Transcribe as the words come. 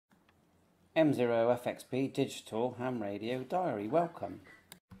M0FXB Digital Ham Radio Diary. Welcome.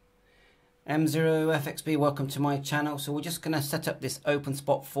 M0FXB, welcome to my channel. So we're just going to set up this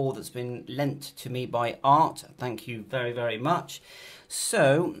Openspot 4 that's been lent to me by Art. Thank you very, very much.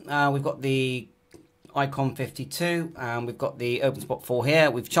 So we've got the Icom 52 and we've got the Openspot 4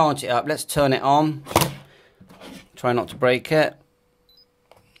 here. We've charged it up. Let's turn it on. Try not to break it.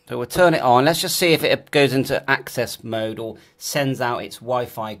 So we'll turn it on. Let's just see if it goes into access mode or sends out its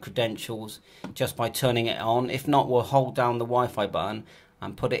Wi-Fi credentials just by turning it on. If not, we'll hold down the Wi-Fi button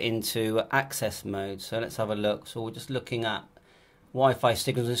and put it into access mode. So let's have a look. So we're just looking at Wi-Fi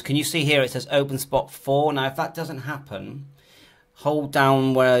signals. Can you see here it says Openspot 4? Now if that doesn't happen, hold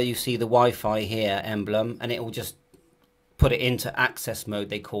down where you see the Wi-Fi here emblem and it will just put it into access mode,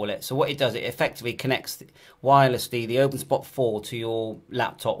 they call it. So what it does, it effectively connects wirelessly the Openspot 4 to your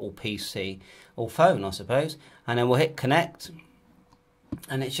laptop or PC or phone, I suppose, and then we'll hit connect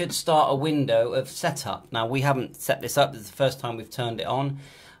and it should start a window of setup. Now we haven't set this up, this is the first time we've turned it on,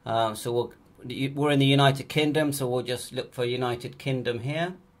 so we're in the United Kingdom, so we'll just look for United Kingdom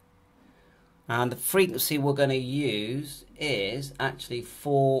here. And the frequency we're going to use is actually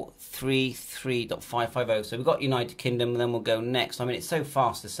 433.550. So we've got United Kingdom, and then we'll go next. I mean, it's so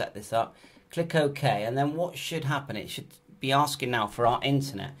fast to set this up. Click OK, and then what should happen? It should be asking now for our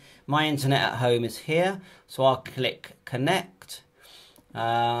internet. My internet at home is here, so I'll click connect,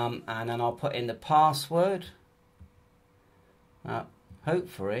 and then I'll put in the password.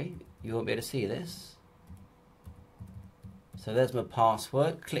 Hopefully, you won't be able to see this. So there's my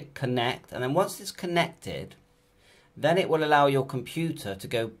password, click connect, and then once it's connected, then it will allow your computer to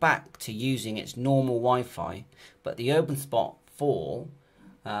go back to using its normal Wi-Fi, but the Openspot 4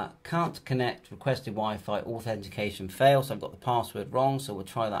 can't connect, requested Wi-Fi, authentication fails, so I've got the password wrong, so we'll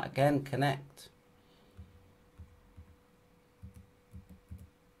try that again, connect.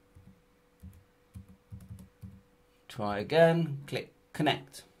 Try again, click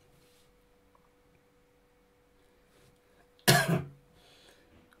connect.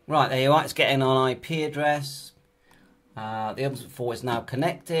 Right, there you are, it's getting an IP address. The Openspot 4 is now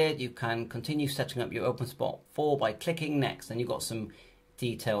connected. You can continue setting up your Openspot 4 by clicking next, and you've got some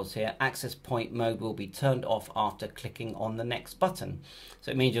details here. Access point mode will be turned off after clicking on the next button.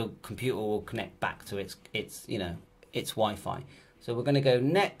 So it means your computer will connect back to its Wi-Fi. So we're going to go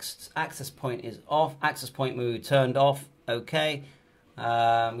next. Access point is off. Access point mode turned off. Okay.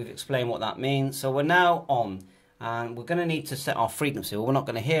 We've explained what that means. So we're now on. And we're going to need to set our frequency, or we're not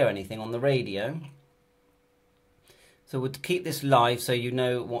going to hear anything on the radio. So we'll keep this live so you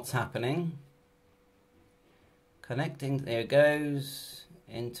know what's happening. Connecting, there it goes.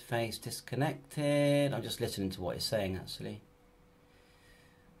 Interface disconnected. I'm just listening to what it's saying actually.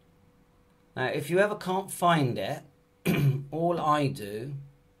 Now if you ever can't find it, all I do,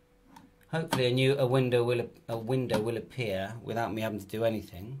 hopefully a window will appear without me having to do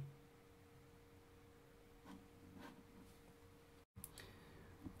anything.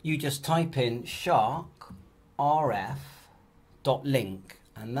 You just type in sharkrf.link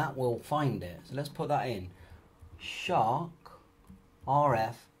and that will find it. So let's put that in.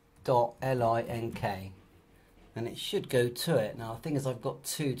 sharkrf.link and it should go to it. Now the thing is I've got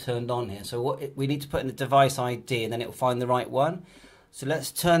two turned on here. So we need to put in the device ID and then it will find the right one. So let's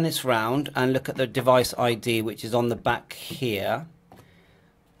turn this round and look at the device ID which is on the back here.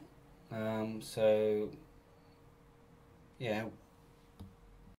 So yeah.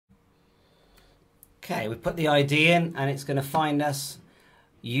 Okay, we put the ID in and it's going to find us.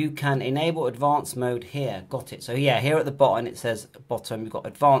 You can enable advanced mode here. Got it. So yeah, here at the bottom it says bottom you've got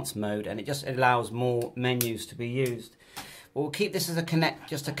advanced mode and it just allows more menus to be used. But we'll keep this as a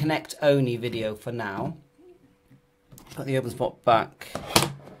connect only video for now. Put the Openspot back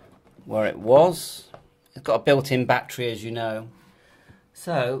where it was. It's got a built-in battery as you know.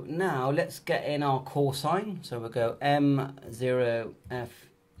 So now let's get in our call sign. So we'll go M0FXB.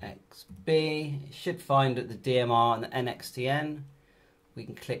 It should find the DMR and the NXTN. We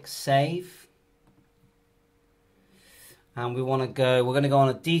can click save. And we're going to go on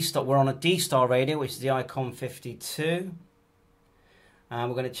a D-Star. We're on a D-Star radio, which is the Icom 52. And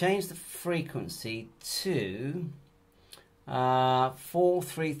we're going to change the frequency to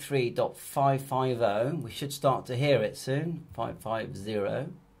 433.550. We should start to hear it soon.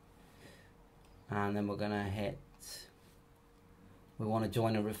 550. And then we're going to hit. We want to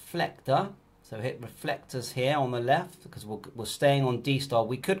join a reflector, so hit reflectors here on the left because we're staying on D-Star.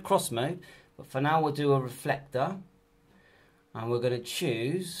 We could cross mode, but for now we'll do a reflector and we're going to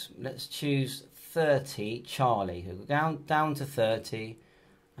choose, let's choose 30 Charlie. We'll go down to 30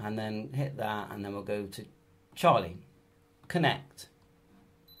 and then hit that and then we'll go to Charlie. Connect.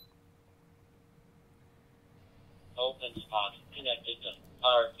 Openspot connected to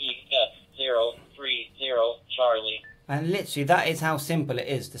REF030 Charlie. And literally that is how simple it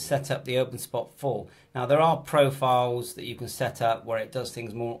is to set up the Openspot 4. Now there are profiles that you can set up where it does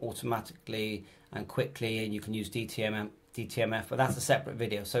things more automatically and quickly, and you can use DTMF, but that's a separate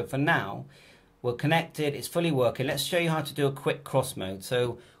video. So for now, we're connected, it's fully working. Let's show you how to do a quick cross mode.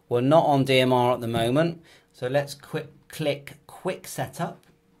 So we're not on DMR at the moment, so let's click quick setup.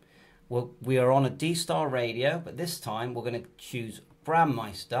 We are on a D-Star radio, but this time we're going to choose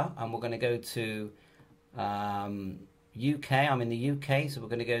Brandmeister, and we're going to go to UK. I'm in the UK, so we're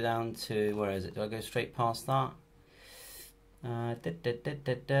going to go down to, where is it? Do I go straight past that? There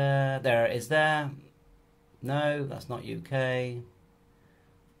it is there. No, that's not UK. I'm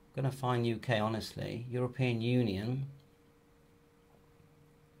going to find UK, honestly. European Union.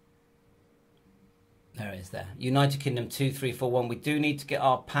 There it is there. United Kingdom 2341. We do need to get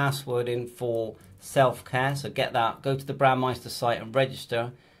our password in for self-care, so get that. Go to the Brandmeister site and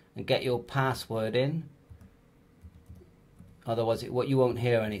register and get your password in. Otherwise, you won't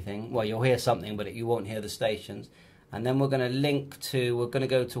hear anything. Well, you'll hear something, but you won't hear the stations. And then we're going to link to, we're going to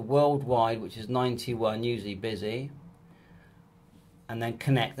go to worldwide, which is 91, usually busy. And then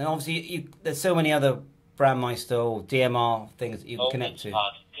connect. And obviously, there's so many other Brandmeister or DMR things that you can connect to.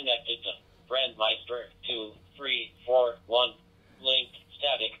 Connected to Brandmeister 2341. Link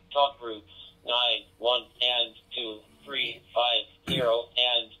static talk groups 91 and 2350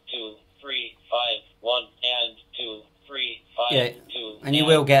 and 2351 and 2352. Yeah, and you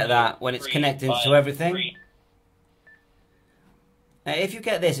will get that when it's connected to everything. Now, if you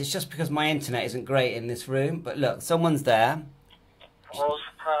get this, it's just because my internet isn't great in this room. But look, someone's there. Hotel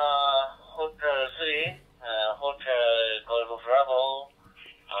 3, Hotel Golf Bravo.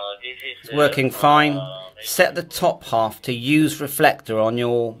 It's working fine. Set the top half to use reflector on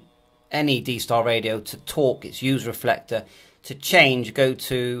your any D-Star radio. To talk, it's use reflector. To change, go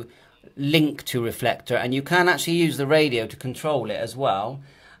to link to reflector, and you can actually use the radio to control it as well.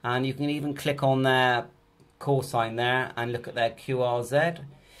 And you can even click on their call sign there and look at their QRZ.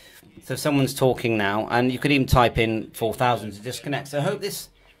 So someone's talking now, and you could even type in 4000 to disconnect. So I hope this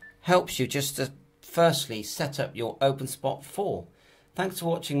helps you just to firstly set up your Openspot 4. Thanks for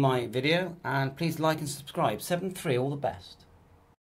watching my video, and please like and subscribe. 7-3, all the best.